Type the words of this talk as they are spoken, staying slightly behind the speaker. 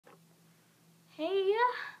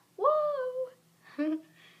Woo!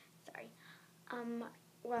 Sorry.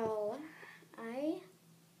 Well,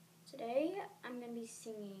 today I'm gonna be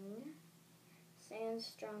singing Stand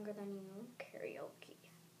Stronger Than You karaoke.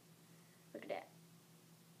 Look at that.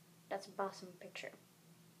 That's a awesome picture.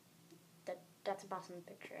 That's a awesome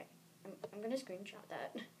picture. I'm gonna screenshot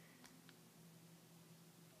that.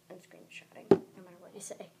 I'm screenshotting, no matter what you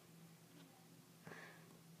say.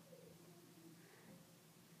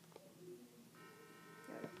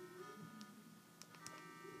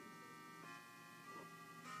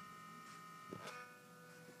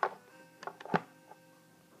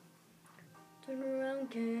 Turn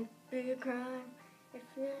around can't be a crime. If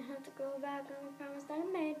you have to go back on the promise that I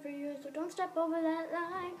made for you, so don't step over that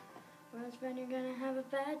line, or else friend you're gonna have a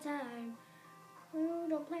bad time. Ooh,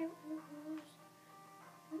 don't play with fools.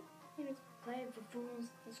 You need to play for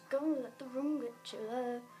fools. Let's go, let the room get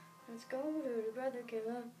chiller. Let's go to the brother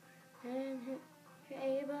killer. And if you're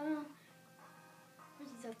able,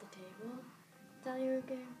 mercy's off the table. Tell you you're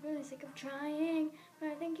getting really sick of trying, but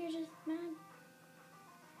I think you're just mad.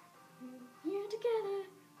 Here together,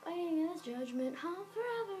 waiting in this judgment hall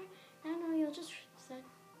forever. I know you'll just set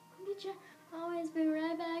meet ya. Always be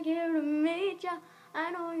right back here to meet ya. I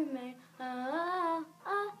know you made love.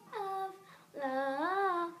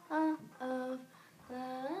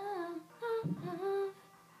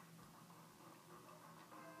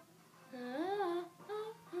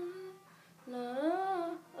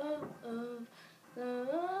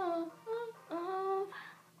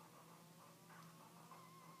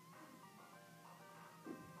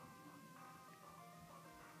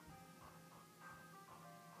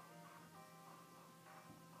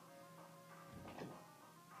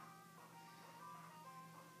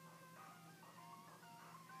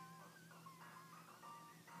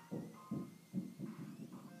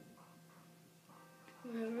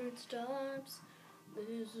 Where it stops,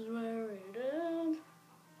 this is where it ends.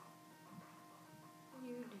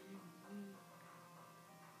 You didn't.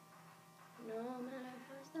 No matter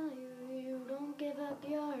how slow you don't give up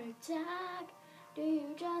your attack. Do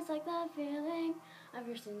you just like that feeling of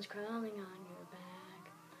your sins crawling on your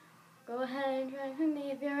back? Go ahead and try with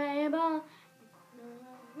me if you're able. No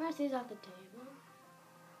mercy's off the table.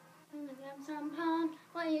 Don't let them somehow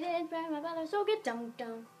what you did for my brother, so get down.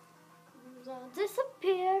 All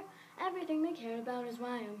disappear. Everything they cared about is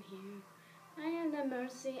why I'm here. I am the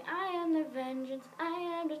mercy, I am the vengeance,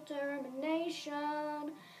 I am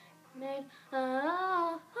determination. Made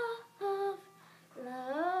of love.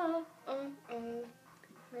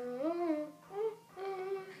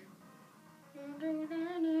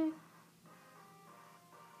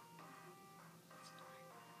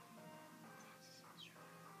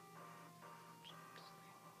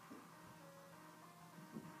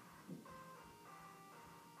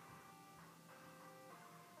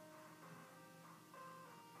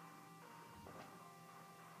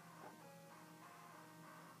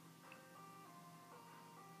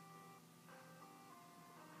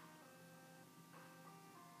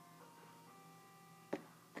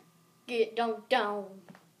 Get down.